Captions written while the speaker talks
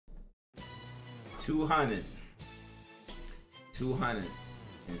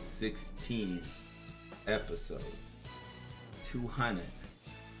216 episodes.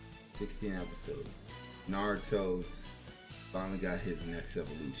 216 episodes. Naruto's finally got his next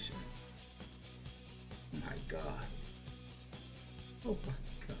evolution. My God. Oh my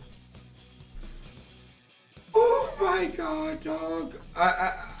God. Oh my God, dog.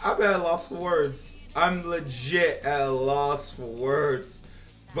 I'm at a loss for words. I'm legit at a loss for words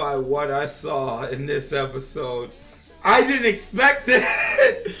by what I saw in this episode. I didn't expect it.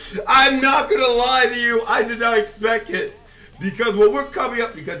 I'm not gonna lie to you. I did not expect it. Because when we're coming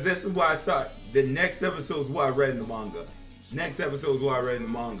up, because this is why I saw it. The next episode is what I read in the manga. Next episode is what I read in the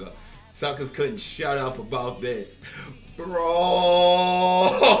manga. Suckers couldn't shut up about this. Bro!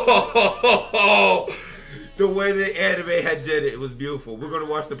 The way the anime had did it, it was beautiful. We're going to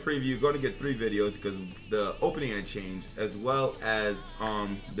watch the preview. We're going to get 3 videos because the opening had changed, as well as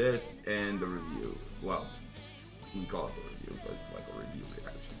this and the review. Well, we call it the review, but it's like a review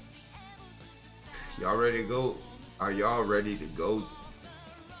reaction. Y'all ready to go? Are y'all ready to go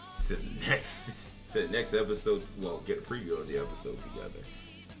to the next episode? Well, get a preview of the episode together.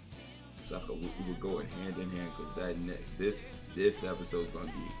 So we're going hand in hand because this episode is gonna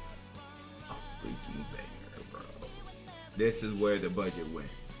be a freaking banger, bro. This is where the budget went.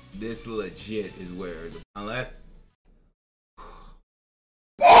 This legit is where the unless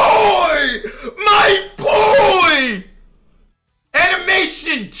boy, my boy,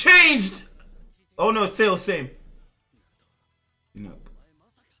 animation changed. Oh no, it's still the same. You know,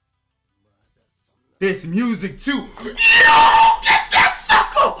 this music too. Yo, get that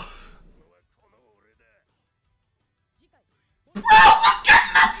sucker! Bro, look at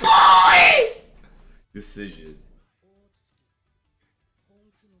my boy! Decision.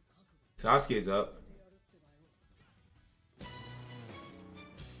 Sasuke's up.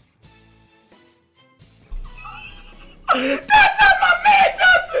 That's how my man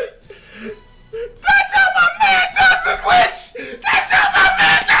does it! That's how my man does it, Witch! That's how my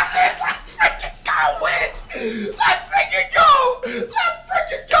man does it! Let's freaking go, Witch! Let's freaking go! Let's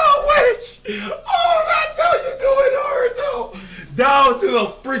freaking go, Witch! Oh, that's how you do it, Naruto! Down to the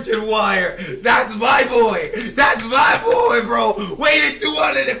freaking wire! That's my boy! That's my boy, bro! Waited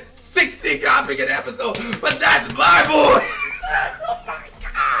 260 copying an episode, but that's my boy! Oh my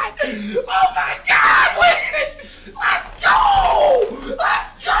God! Oh my God, Witch! Let's go!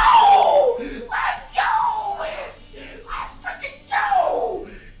 Let's go! Let's go, Witch! Let's freaking go!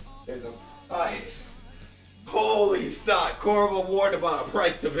 There's a price. Holy stock. Corvo warned about a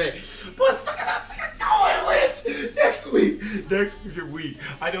price to pay. But look at us going, Witch! Next freaking week.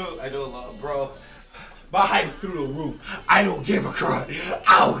 I know a lot, bro. My hype's through the roof. I don't give a crud.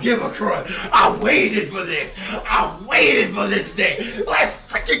 I don't give a crud. I waited for this. I waited for this day. Let's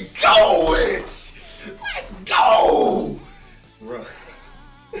freaking go, Witch! Let's go! Bro.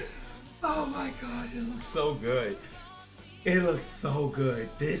 Oh my God, it looks so good. It looks so good.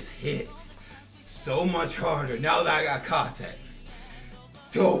 This hits so much harder now that I got context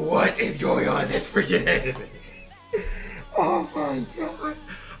to what is going on in this freaking anime. Oh my God.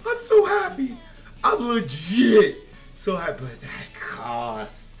 I'm so happy. I'm legit so happy. But that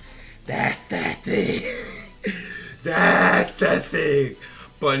cost. That's that thing. That's that thing.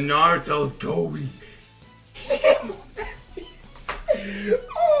 But Naruto's going ham on that thing.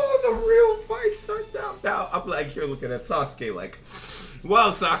 Oh, the real fights are now. I'm like here looking at Sasuke like,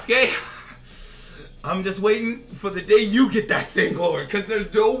 well, Sasuke, I'm just waiting for the day you get that same glory, because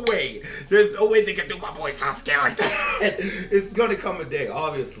there's no way they can do my boy Sasuke like that. It's gonna come a day,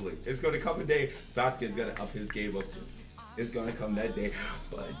 obviously. It's gonna come a day. Sasuke's gonna up his game up too. It's gonna come that day.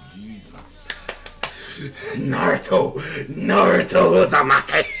 But Jesus, Naruto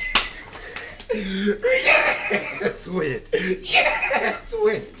Uzumaki. Yes, Switch. Yes,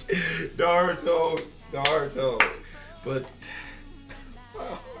 Switch. Naruto. But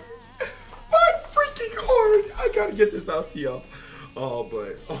freaking hard. I gotta get this out to y'all. Oh,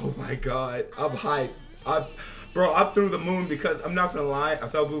 but oh my God, I'm hyped. Bro, I'm through the moon because I'm not gonna lie. I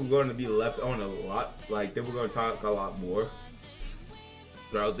thought we were going to be left on a lot. Like they were going to talk a lot more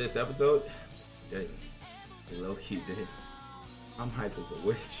throughout this episode. Yeah, low key did. I'm hyped as a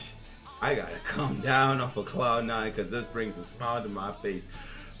witch. I gotta come down off of cloud 9 because this brings a smile to my face.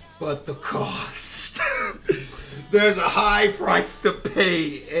 But the cost. There's a high price to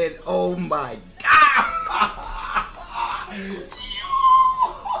pay, and oh my God! We're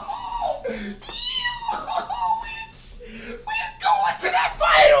going to that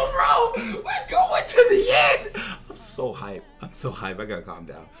final, bro! We're going to the end! I'm so hyped. I gotta calm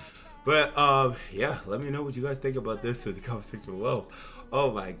down. But yeah, let me know what you guys think about this in the comment section below.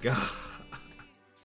 Oh my God.